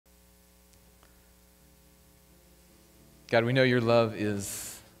God, we know your love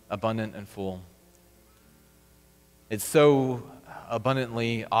is abundant and full. It's so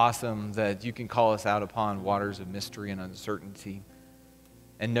abundantly awesome that you can call us out upon waters of mystery and uncertainty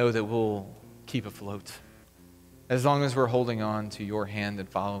and know that we'll keep afloat as long as we're holding on to your hand and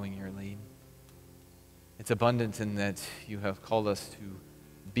following your lead. It's abundant in that you have called us to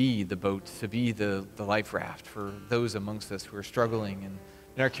be the boat, to be the life raft for those amongst us who are struggling and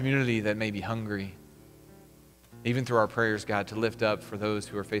in our community that may be hungry. Even through our prayers, God, to lift up for those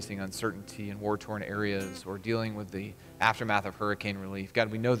who are facing uncertainty in war-torn areas or dealing with the aftermath of hurricane relief.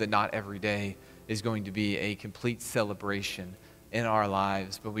 God, we know that not every day is going to be a complete celebration in our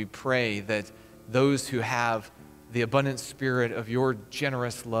lives, but we pray that those who have the abundant spirit of your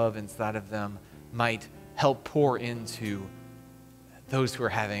generous love inside of them might help pour into those who are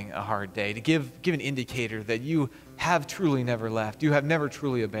having a hard day, to give an indicator that you have truly never left. You have never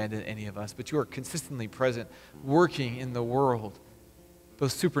truly abandoned any of us, but you are consistently present, working in the world,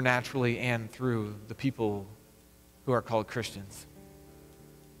 both supernaturally and through the people who are called Christians.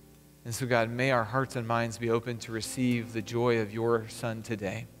 And so, God, may our hearts and minds be open to receive the joy of your Son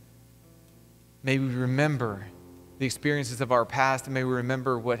today. May we remember the experiences of our past, and may we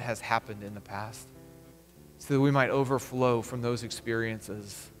remember what has happened in the past, so that we might overflow from those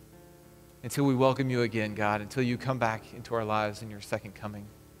experiences until we welcome you again, God, until you come back into our lives in your second coming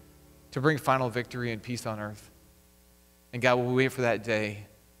to bring final victory and peace on earth. And God, while we wait for that day,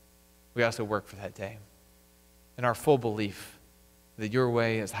 we also work for that day in our full belief that your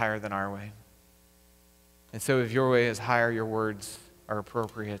way is higher than our way. And so if your way is higher, your words are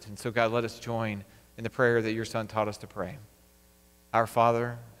appropriate. And so, God, let us join in the prayer that your Son taught us to pray. Our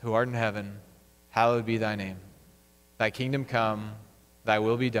Father, who art in heaven, hallowed be thy name. Thy kingdom come, thy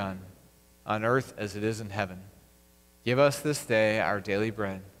will be done, on earth as it is in heaven. Give us this day our daily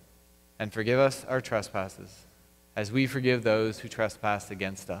bread, and forgive us our trespasses, as we forgive those who trespass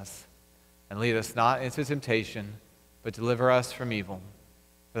against us. And lead us not into temptation, but deliver us from evil.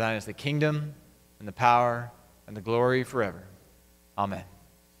 For thine is the kingdom, and the power, and the glory forever. Amen.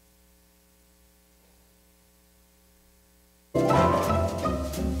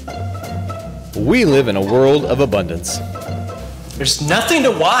 We live in a world of abundance. There's nothing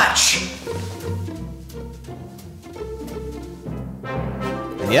to watch.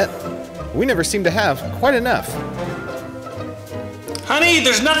 And yet, we never seem to have quite enough. Honey,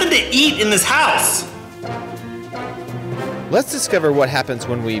 there's nothing to eat in this house. Let's discover what happens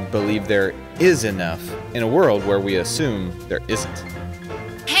when we believe there is enough in a world where we assume there isn't.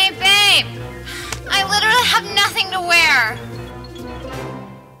 Hey, babe! I literally have nothing to wear.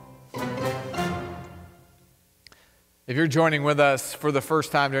 If you're joining with us for the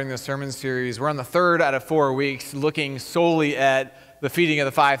first time during this sermon series, we're on the third out of 4 weeks looking solely at the feeding of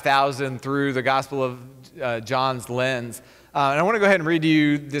the 5,000 through the Gospel of John's lens. And I want to go ahead and read to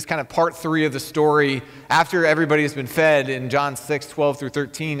you this kind of part 3 of the story. After everybody has been fed, in John 6:12 through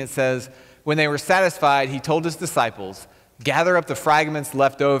 13, it says, "When they were satisfied, he told his disciples, 'Gather up the fragments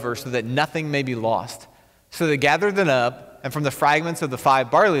left over so that nothing may be lost.' So they gathered them up, and from the fragments of the 5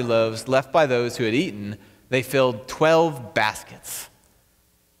 barley loaves left by those who had eaten, they filled 12 baskets."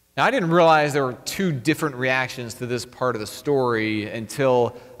 Now, I didn't realize there were 2 different reactions to this part of the story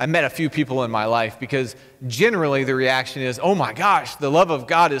until I met a few people in my life, because generally the reaction is, oh my gosh, the love of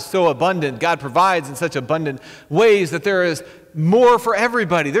God is so abundant. God provides in such abundant ways that there is more for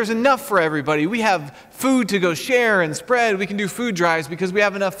everybody. There's enough for everybody. We have food to go share and spread. We can do food drives because we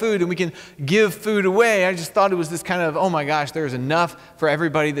have enough food and we can give food away. I just thought it was this kind of, oh my gosh, there's enough for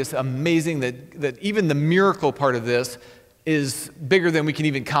everybody. This amazing that even the miracle part of this is bigger than we can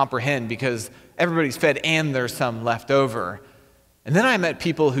even comprehend, because everybody's fed and there's some left over. And then I met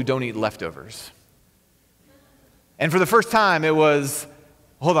people who don't eat leftovers. And for the first time it was,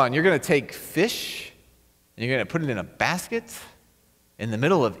 hold on, you're going to take fish and you're going to put it in a basket in the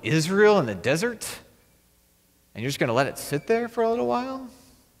middle of Israel in the desert, and you're just going to let it sit there for a little while?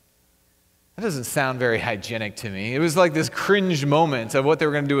 That doesn't sound very hygienic to me. It was like this cringe moment of what they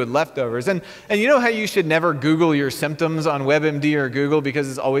were going to do with leftovers. And you know how you should never Google your symptoms on WebMD or Google, because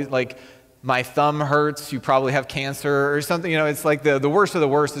it's always like, my thumb hurts, you probably have cancer or something. You know, it's like the worst of the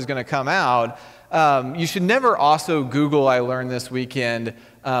worst is going to come out. You should never also Google, I learned this weekend,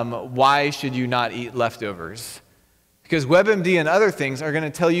 why should you not eat leftovers? Because WebMD and other things are going to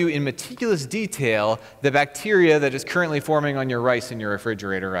tell you in meticulous detail the bacteria that is currently forming on your rice in your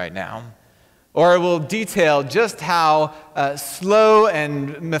refrigerator right now. Or it will detail just how slow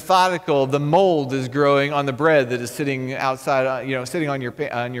and methodical the mold is growing on the bread that is sitting outside, sitting on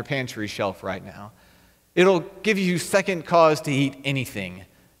your pantry shelf right now. It'll give you second cause to eat anything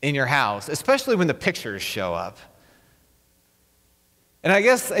in your house, especially when the pictures show up. And I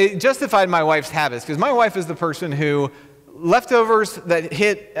guess it justified my wife's habits, because my wife is the person who leftovers that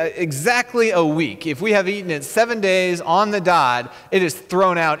hit exactly a week. If we have eaten it 7 days on the dot, it is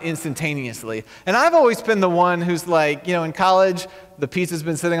thrown out instantaneously. And I've always been the one who's like, in college, the pizza's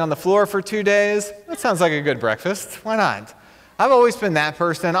been sitting on the floor for 2 days. That sounds like a good breakfast. Why not? I've always been that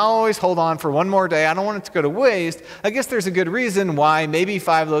person. I'll always hold on for one more day. I don't want it to go to waste. I guess there's a good reason why maybe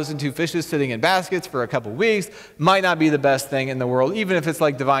 5 loaves and 2 fishes sitting in baskets for a couple weeks might not be the best thing in the world, even if it's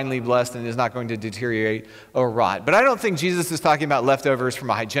like divinely blessed and is not going to deteriorate or rot. But I don't think Jesus is talking about leftovers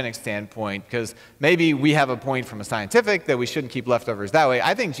from a hygienic standpoint, because maybe we have a point from a scientific that we shouldn't keep leftovers that way.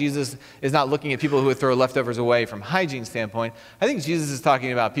 I think Jesus is not looking at people who would throw leftovers away from a hygiene standpoint. I think Jesus is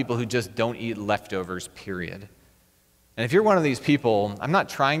talking about people who just don't eat leftovers, period. And if you're one of these people, I'm not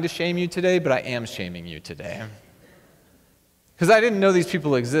trying to shame you today, but I am shaming you today. Because I didn't know these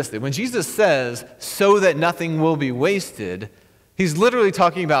people existed. When Jesus says, so that nothing will be wasted, he's literally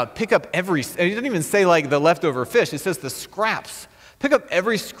talking about pick up every, and he doesn't even say like the leftover fish, it says the scraps. Pick up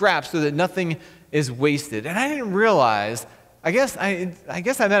every scrap so that nothing is wasted. And I didn't realize, I guess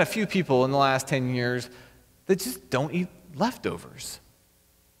I met a few people in the last 10 years that just don't eat leftovers.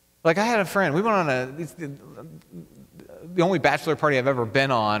 Like I had a friend, we went on the only bachelor party I've ever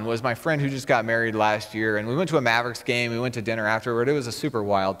been on was my friend who just got married last year, and we went to a Mavericks game, we went to dinner afterward. It was a super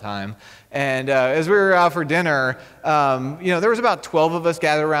wild time. And as we were out for dinner, there was about 12 of us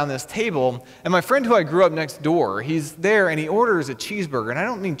gathered around this table, and my friend who I grew up next door, he's there and he orders a cheeseburger, and I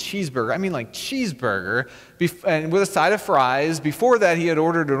don't mean cheeseburger, I mean like cheeseburger, and with a side of fries. Before that, he had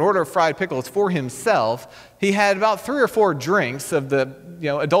ordered an order of fried pickles for himself. He had about 3 or 4 drinks of the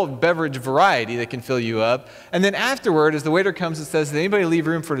adult beverage variety that can fill you up. And then afterward, as the waiter comes and says, did anybody leave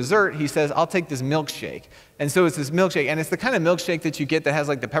room for dessert? He says, I'll take this milkshake. And so it's this milkshake, and it's the kind of milkshake that you get that has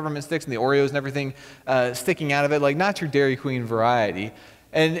like the peppermint sticks and the Oreos and everything sticking out of it, like not your Dairy Queen variety.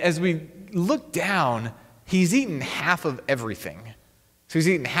 And as we look down, he's eaten half of everything. So he's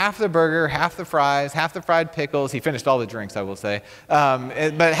eaten half the burger, half the fries, half the fried pickles. He finished all the drinks, I will say.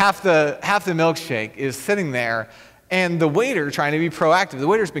 But half the milkshake is sitting there. And the waiter, trying to be proactive, the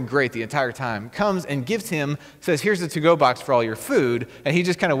waiter's been great the entire time, comes and gives him, says, here's the to-go box for all your food. And he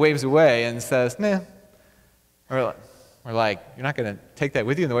just kind of waves away and says, nah. We're like, you're not going to take that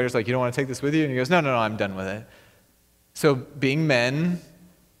with you? And the waiter's like, you don't want to take this with you? And he goes, no, I'm done with it. So being men,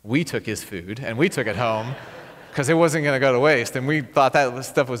 we took his food and we took it home because it wasn't going to go to waste. And we thought that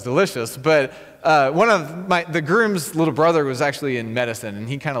stuff was delicious. But one of the groom's little brother was actually in medicine, and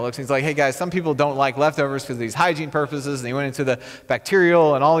he kind of looks and he's like, hey guys, some people don't like leftovers because of these hygiene purposes, and he went into the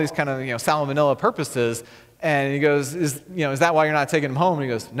bacterial and all these kind of salmonella purposes. And he goes, is that why you're not taking them home? And he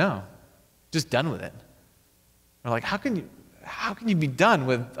goes, no, just done with it. We're like, how can you be done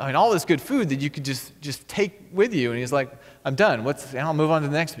with all this good food that you could just take with you? And he's like, I'm done. I'll move on to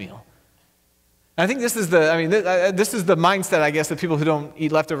the next meal. And I think this is this is the mindset, I guess, of people who don't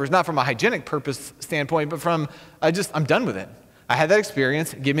eat leftovers, not from a hygienic purpose standpoint, but from I'm done with it. I had that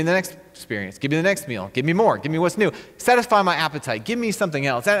experience. Give me the next experience. Give me the next meal. Give me more. Give me what's new. Satisfy my appetite. Give me something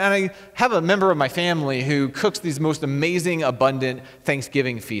else. And I have a member of my family who cooks these most amazing, abundant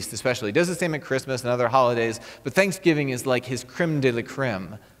Thanksgiving feasts, especially. He does the same at Christmas and other holidays, but Thanksgiving is like his creme de la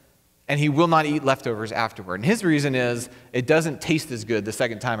creme. And he will not eat leftovers afterward. And his reason is it doesn't taste as good the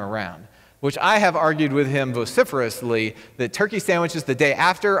second time around, which I have argued with him vociferously that turkey sandwiches the day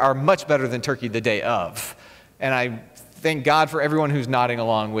after are much better than turkey the day of. And I thank God for everyone who's nodding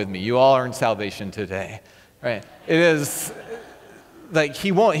along with me. You all earned salvation today, right? It is like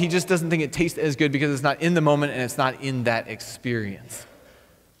he just doesn't think it tastes as good because it's not in the moment and it's not in that experience.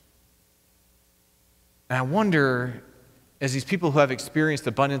 And I wonder, as these people who have experienced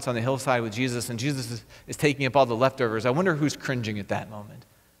abundance on the hillside with Jesus, and Jesus is taking up all the leftovers, I wonder who's cringing at that moment.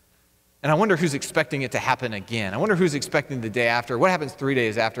 And I wonder who's expecting it to happen again. I wonder who's expecting the day after. What happens 3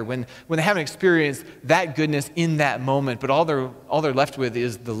 days after when they haven't experienced that goodness in that moment, but all they're left with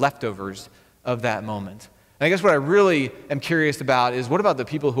is the leftovers of that moment. And I guess what I really am curious about is, what about the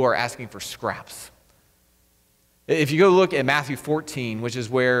people who are asking for scraps? If you go look at Matthew 14, which is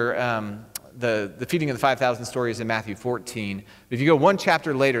where the feeding of the 5,000 story is in Matthew 14. If you go one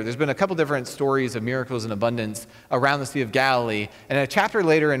chapter later, there's been a couple different stories of miracles and abundance around the Sea of Galilee. And a chapter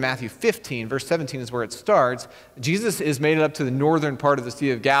later in Matthew 15, verse 17 is where it starts. Jesus is made it up to the northern part of the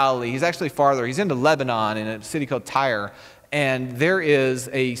Sea of Galilee. He's actually farther. He's into Lebanon in a city called Tyre. And there is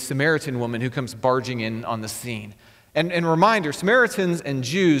a Samaritan woman who comes barging in on the scene. And reminder, Samaritans and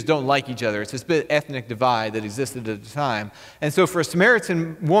Jews don't like each other. It's this bit ethnic divide that existed at the time. And so for a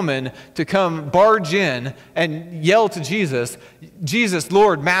Samaritan woman to come barge in and yell to Jesus, Jesus,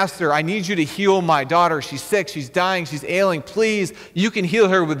 Lord, Master, I need you to heal my daughter. She's sick, she's dying, she's ailing. Please, you can heal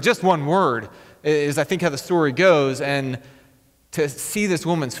her with just one word, is I think how the story goes. And to see this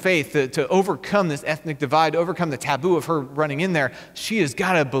woman's faith, to overcome this ethnic divide, to overcome the taboo of her running in there, she has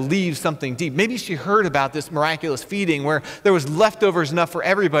got to believe something deep. Maybe she heard about this miraculous feeding where there was leftovers enough for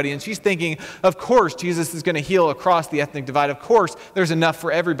everybody, and she's thinking, of course, Jesus is going to heal across the ethnic divide. Of course, there's enough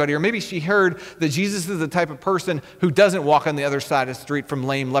for everybody. Or maybe she heard that Jesus is the type of person who doesn't walk on the other side of the street from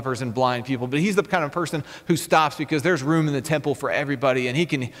lame, lepers, and blind people, but he's the kind of person who stops because there's room in the temple for everybody,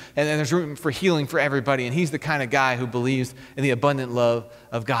 and there's room for healing for everybody, and he's the kind of guy who believes in the abundant love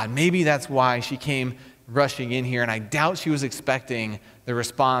of God. Maybe that's why she came rushing in here, and I doubt she was expecting the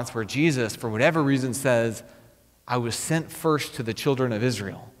response where Jesus, for whatever reason, says, I was sent first to the children of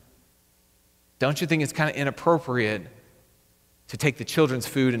Israel. Don't you think it's kind of inappropriate to take the children's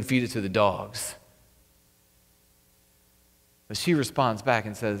food and feed it to the dogs? But she responds back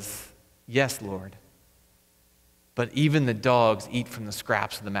and says, yes, Lord, but even the dogs eat from the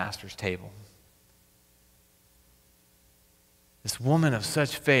scraps of the master's table. This woman of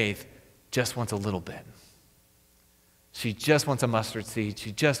such faith just wants a little bit. She just wants a mustard seed.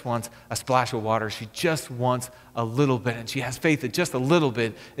 She just wants a splash of water. She just wants a little bit. And she has faith that just a little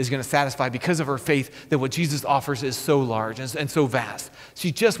bit is going to satisfy because of her faith that what Jesus offers is so large and so vast.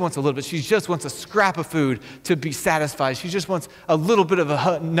 She just wants a little bit. She just wants a scrap of food to be satisfied. She just wants a little bit of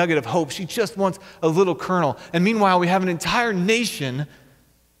a nugget of hope. She just wants a little kernel. And meanwhile, we have an entire nation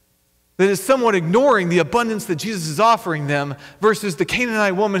that is somewhat ignoring the abundance that Jesus is offering them versus the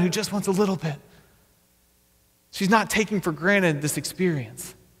Canaanite woman who just wants a little bit. She's not taking for granted this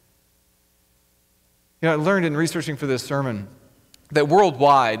experience. I learned in researching for this sermon that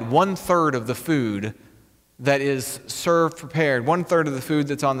worldwide, 1/3 of the food that is served prepared, 1/3 of the food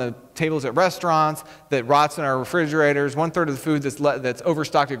that's on the tables at restaurants, that rots in our refrigerators, 1/3 of the food that's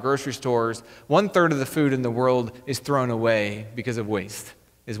overstocked at grocery stores, 1/3 of the food in the world is thrown away because of waste.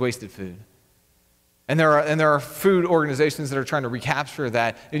 Is wasted food. And there are food organizations that are trying to recapture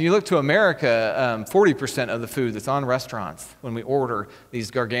that. If you look to America, 40% of the food that's on restaurants when we order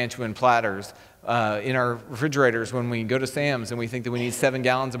these gargantuan platters, in our refrigerators when we go to Sam's and we think that we need 7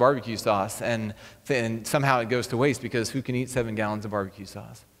 gallons of barbecue sauce, and somehow it goes to waste because who can eat 7 gallons of barbecue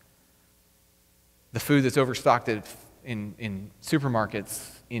sauce? The food that's overstocked in supermarkets,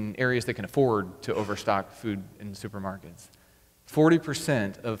 in areas that can afford to overstock food in supermarkets.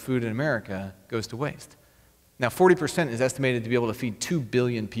 40% of food in America goes to waste. Now, 40% is estimated to be able to feed 2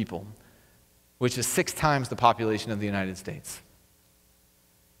 billion people, which is 6 times the population of the United States.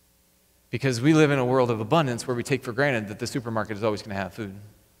 Because we live in a world of abundance where we take for granted that the supermarket is always going to have food.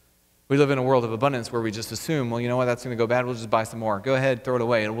 We live in a world of abundance where we just assume, well, you know what, that's going to go bad, we'll just buy some more. Go ahead, throw it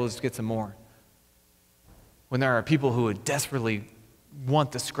away, and we'll just get some more. When there are people who would desperately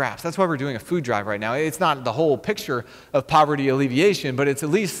want the scraps. That's why we're doing a food drive right now. It's not the whole picture of poverty alleviation, but it's at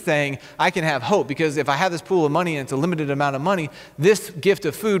least saying I can have hope, because if I have this pool of money and it's a limited amount of money, this gift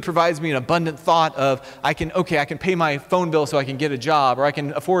of food provides me an abundant thought of I can pay my phone bill so I can get a job, or I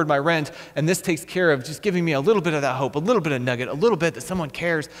can afford my rent, and this takes care of just giving me a little bit of that hope, a little bit of nugget, a little bit that someone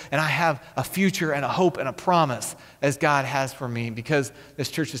cares, and I have a future and a hope and a promise as God has for me because this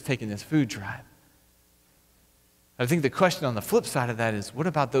church is taking this food drive. I think the question on the flip side of that is, what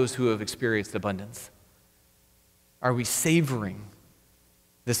about those who have experienced abundance? Are we savoring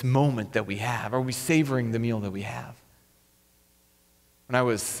this moment that we have? Are we savoring the meal that we have? When I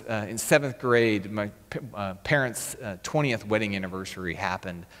was in 7th grade, my parents' 20th wedding anniversary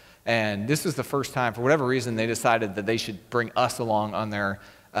happened. And this was the first time, for whatever reason, they decided that they should bring us along on their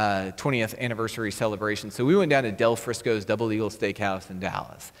 20th anniversary celebration. So we went down to Del Frisco's Double Eagle Steakhouse in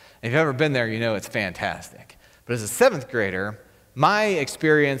Dallas. And if you've ever been there, you know it's fantastic. But as a 7th grader, my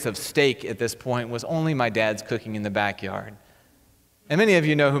experience of steak at this point was only my dad's cooking in the backyard. And many of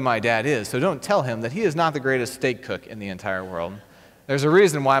you know who my dad is, so don't tell him that he is not the greatest steak cook in the entire world. There's a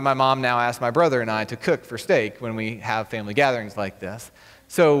reason why my mom now asks my brother and I to cook for steak when we have family gatherings like this.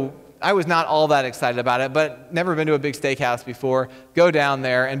 So I was not all that excited about it, but never been to a big steakhouse before. Go down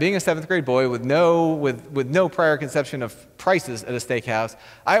there, and being a 7th grade boy with no prior conception of prices at a steakhouse,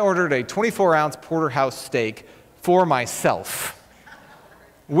 I ordered a 24-ounce porterhouse steak for myself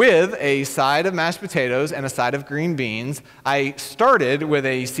with a side of mashed potatoes and a side of green beans. I started with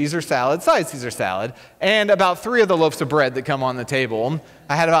a Caesar salad, side Caesar salad, and about 3 of the loaves of bread that come on the table.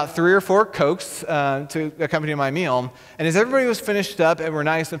 I had about 3 or 4 Cokes to accompany my meal. And as everybody was finished up and were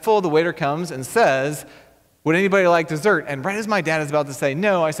nice and full, the waiter comes and says, would anybody like dessert? And right as my dad is about to say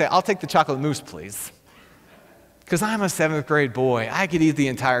no, I say, I'll take the chocolate mousse, please. Because I'm a 7th grade boy. I could eat the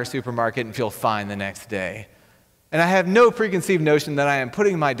entire supermarket and feel fine the next day. And I have no preconceived notion that I am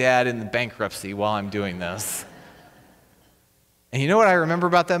putting my dad in bankruptcy while I'm doing this. And you know what I remember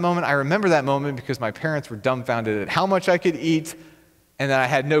about that moment? I remember that moment because my parents were dumbfounded at how much I could eat and that I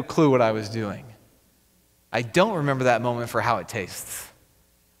had no clue what I was doing. I don't remember that moment for how it tastes.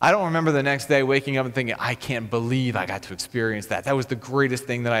 I don't remember the next day waking up and thinking, I can't believe I got to experience that. That was the greatest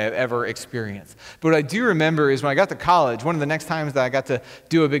thing that I have ever experienced. But what I do remember is when I got to college, one of the next times that I got to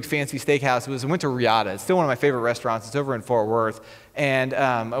do a big fancy steakhouse was I went to Riata. It's still one of my favorite restaurants. It's over in Fort Worth. And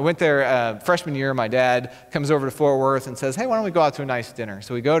I went there freshman year. My dad comes over to Fort Worth and says, hey, why don't we go out to a nice dinner?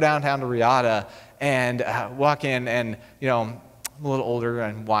 So we go downtown to Riata and walk in and, you know, I'm a little older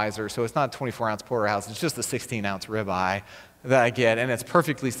and wiser, so it's not a 24-ounce porterhouse. It's just a 16-ounce ribeye that I get, and it's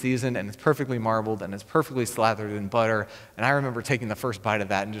perfectly seasoned, and it's perfectly marbled, and it's perfectly slathered in butter. And I remember taking the first bite of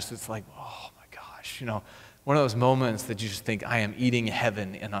that, and just it's like, oh my gosh, you know, one of those moments that you just think, I am eating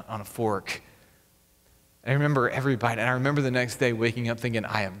heaven on a fork. And I remember every bite, and I remember the next day waking up thinking,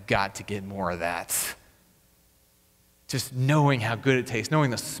 I have got to get more of that. Just knowing how good it tastes,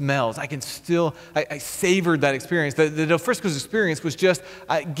 knowing the smells, I savored that experience. The Del Frisco's experience was just,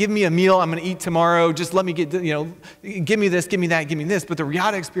 give me a meal I'm going to eat tomorrow, just let me get, you know, give me this, give me that, give me this. But the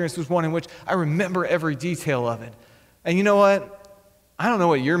Riata experience was one in which I remember every detail of it. And you know what? I don't know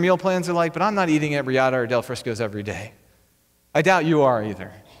what your meal plans are like, but I'm not eating at Riata or Del Frisco's every day. I doubt you are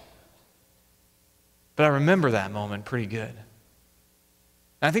either. But I remember that moment pretty good.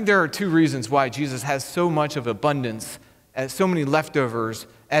 And I think there are 2 reasons why Jesus has so much of abundance, so many leftovers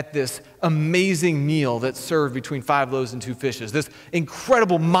at this amazing meal that's served between 5 loaves and 2 fishes. This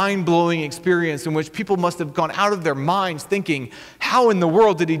incredible, mind-blowing experience in which people must have gone out of their minds thinking, how in the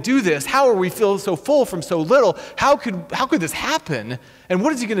world did he do this? How are we feeling so full from so little? How could this happen? And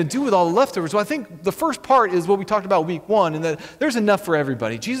what is he going to do with all the leftovers? Well, I think the first part is what we talked about week 1, and that there's enough for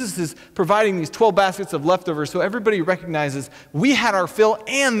everybody. Jesus is providing these 12 baskets of leftovers so everybody recognizes we had our fill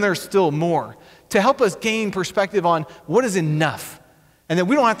and there's still more, to help us gain perspective on what is enough. And that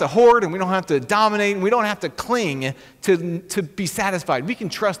we don't have to hoard, and we don't have to dominate, and we don't have to cling to be satisfied. We can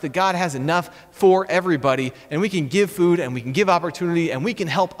trust that God has enough for everybody, and we can give food, and we can give opportunity, and we can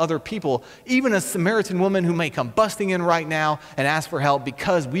help other people, even a Samaritan woman who may come busting in right now and ask for help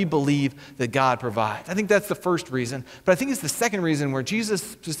because we believe that God provides. I think that's the first reason, but I think it's the second reason where Jesus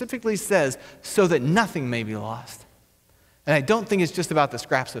specifically says, so that nothing may be lost. And I don't think it's just about the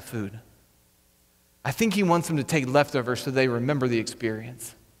scraps of food. I think he wants them to take leftovers so they remember the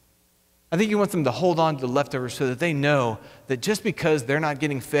experience. I think he wants them to hold on to the leftovers so that they know that just because they're not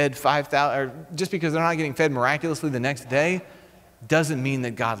getting fed 5,000, or just because they're not getting fed miraculously the next day, doesn't mean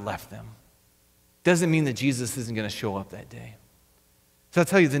that God left them. Doesn't mean that Jesus isn't going to show up that day. So I'll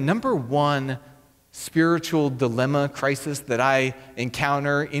tell you, the number one spiritual dilemma, crisis that I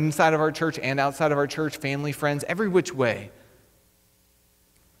encounter inside of our church and outside of our church, family, friends, every which way,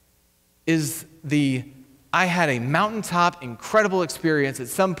 is I had a mountaintop, incredible experience at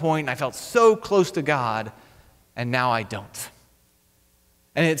some point, and I felt so close to God, and now I don't.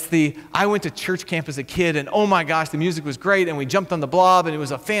 And it's I went to church camp as a kid, and oh my gosh, the music was great, and we jumped on the blob, and it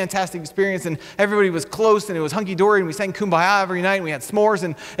was a fantastic experience, and everybody was close, and it was hunky-dory, and we sang Kumbaya every night, and we had s'mores,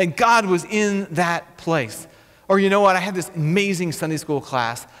 and God was in that place. Or you know what, I had this amazing Sunday school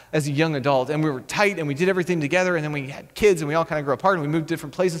class as a young adult, and we were tight, and we did everything together, and then we had kids, and we all kind of grew apart, and we moved to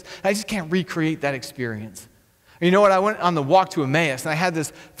different places, and I just can't recreate that experience. Or you know what, I went on the walk to Emmaus, and I had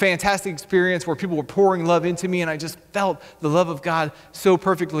this fantastic experience where people were pouring love into me, and I just felt the love of God so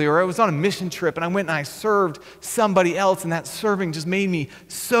perfectly. Or I was on a mission trip, and I went and I served somebody else, and that serving just made me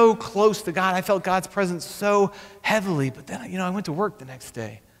so close to God. I felt God's presence so heavily, but then, I went to work the next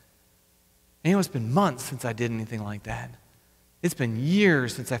day. And it's been months since I did anything like that. It's been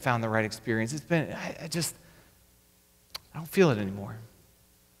years since I found the right experience. I don't feel it anymore.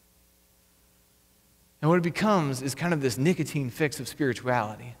 And what it becomes is kind of this nicotine fix of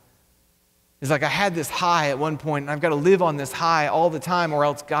spirituality. It's like I had this high at one point, and I've got to live on this high all the time, or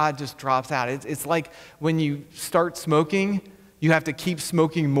else God just drops out. It's like when you start smoking, you have to keep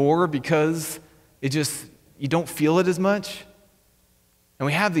smoking more because you don't feel it as much. And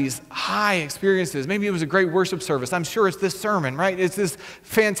we have these high experiences. Maybe it was a great worship service. I'm sure it's this sermon, right? It's this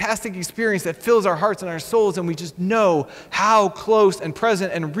fantastic experience that fills our hearts and our souls, and we just know how close and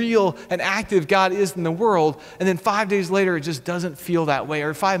present and real and active God is in the world. And then 5 days later, it just doesn't feel that way.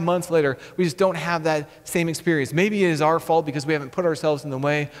 Or 5 months later, we just don't have that same experience. Maybe it is our fault because we haven't put ourselves in the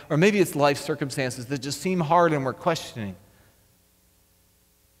way, or maybe it's life circumstances that just seem hard and we're questioning.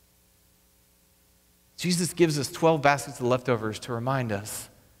 Jesus gives us 12 baskets of leftovers to remind us,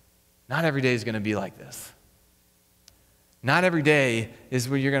 not every day is going to be like this. Not every day is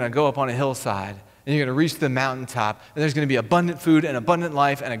where you're going to go up on a hillside and you're going to reach the mountaintop and there's going to be abundant food and abundant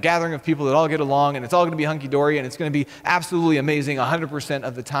life and a gathering of people that all get along and it's all going to be hunky-dory and it's going to be absolutely amazing 100%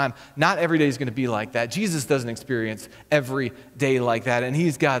 of the time. Not every day is going to be like that. Jesus doesn't experience every day like that, and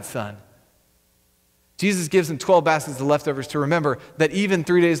he's God's son. Jesus gives them 12 baskets of leftovers to remember that even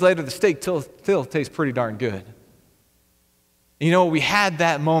 3 days later, the steak still tastes pretty darn good. And you know, we had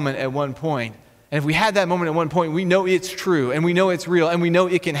that moment at one point. And if we had that moment at one point, we know it's true, and we know it's real, and we know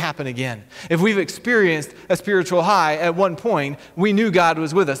it can happen again. If we've experienced a spiritual high at one point, we knew God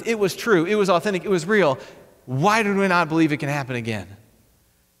was with us. It was true. It was authentic. It was real. Why do we not believe it can happen again?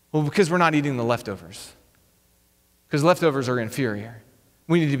 Well, because we're not eating the leftovers. Because leftovers are inferior.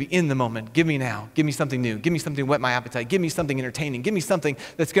 We need to be in the moment. Give me now. Give me something new. Give me something to whet my appetite. Give me something entertaining. Give me something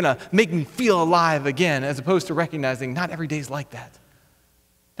that's going to make me feel alive again, as opposed to recognizing not every day is like that.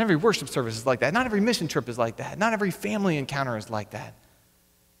 Not every worship service is like that. Not every mission trip is like that. Not every family encounter is like that.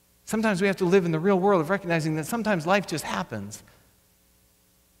 Sometimes we have to live in the real world of recognizing that sometimes life just happens.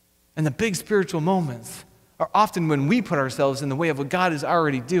 And the big spiritual moments are often when we put ourselves in the way of what God is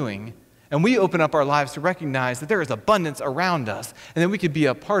already doing, and we open up our lives to recognize that there is abundance around us, and that we could be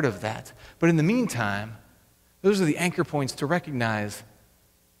a part of that. But in the meantime, those are the anchor points to recognize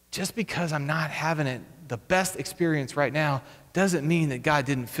just because I'm not having it the best experience right now doesn't mean that God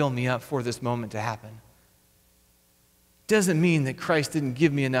didn't fill me up for this moment to happen. Doesn't mean that Christ didn't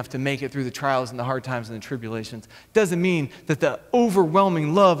give me enough to make it through the trials and the hard times and the tribulations. Doesn't mean that the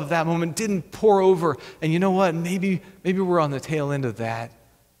overwhelming love of that moment didn't pour over. And you know what? Maybe we're on the tail end of that.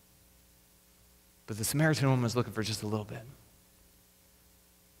 But the Samaritan woman was looking for just a little bit.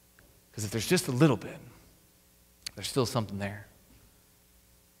 Because if there's just a little bit, there's still something there.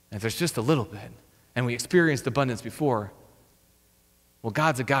 And if there's just a little bit, and we experienced abundance before, well,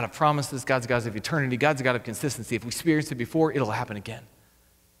 God's a God of promises, God's a God of eternity, God's a God of consistency. If we experienced it before, it'll happen again.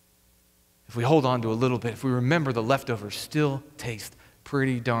 If we hold on to a little bit, if we remember the leftovers still taste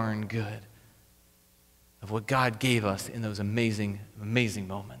pretty darn good of what God gave us in those amazing, amazing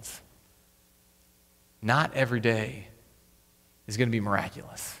moments. Not every day is going to be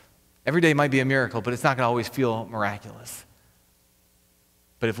miraculous. Every day might be a miracle, but it's not going to always feel miraculous.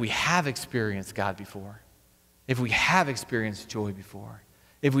 But if we have experienced God before, if we have experienced joy before,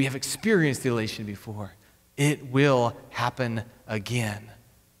 if we have experienced elation before, it will happen again.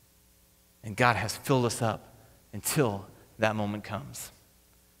 And God has filled us up until that moment comes.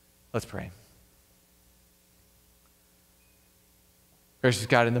 Let's pray. Gracious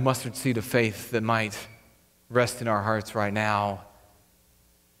God, in the mustard seed of faith that might rest in our hearts right now,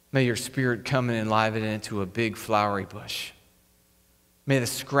 may your Spirit come and enliven it into a big flowery bush. May the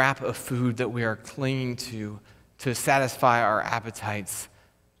scrap of food that we are clinging to satisfy our appetites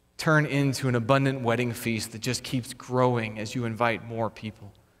turn into an abundant wedding feast that just keeps growing as you invite more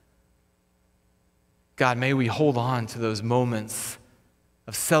people. God, may we hold on to those moments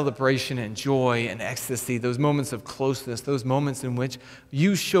of celebration and joy and ecstasy, those moments of closeness, those moments in which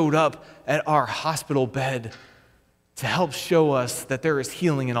you showed up at our hospital bed to help show us that there is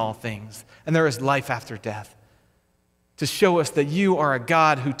healing in all things and there is life after death. To show us that you are a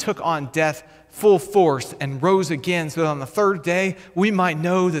God who took on death full force and rose again so that on the third day we might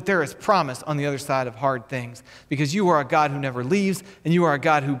know that there is promise on the other side of hard things, because you are a God who never leaves and you are a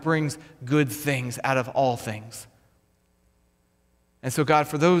God who brings good things out of all things. And so God,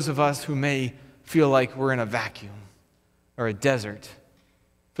 for those of us who may feel like we're in a vacuum or a desert,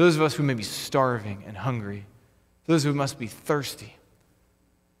 for those of us who may be starving and hungry, for those who must be thirsty,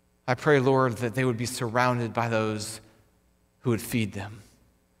 I pray, Lord, that they would be surrounded by those who would feed them.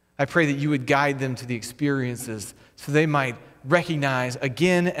 I pray that you would guide them to the experiences so they might recognize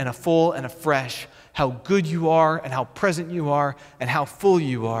again and aful and afresh how good you are and how present you are and how full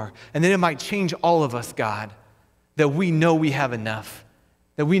you are. And then it might change all of us, God, that we know we have enough,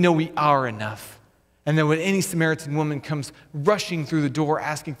 that we know we are enough. And then when any Samaritan woman comes rushing through the door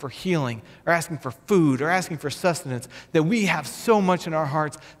asking for healing or asking for food or asking for sustenance, that we have so much in our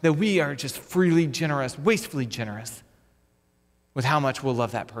hearts that we are just freely generous, wastefully generous with how much we'll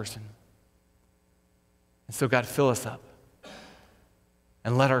love that person. And so God, fill us up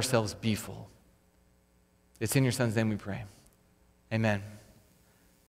and let ourselves be full. It's in your Son's name we pray. Amen.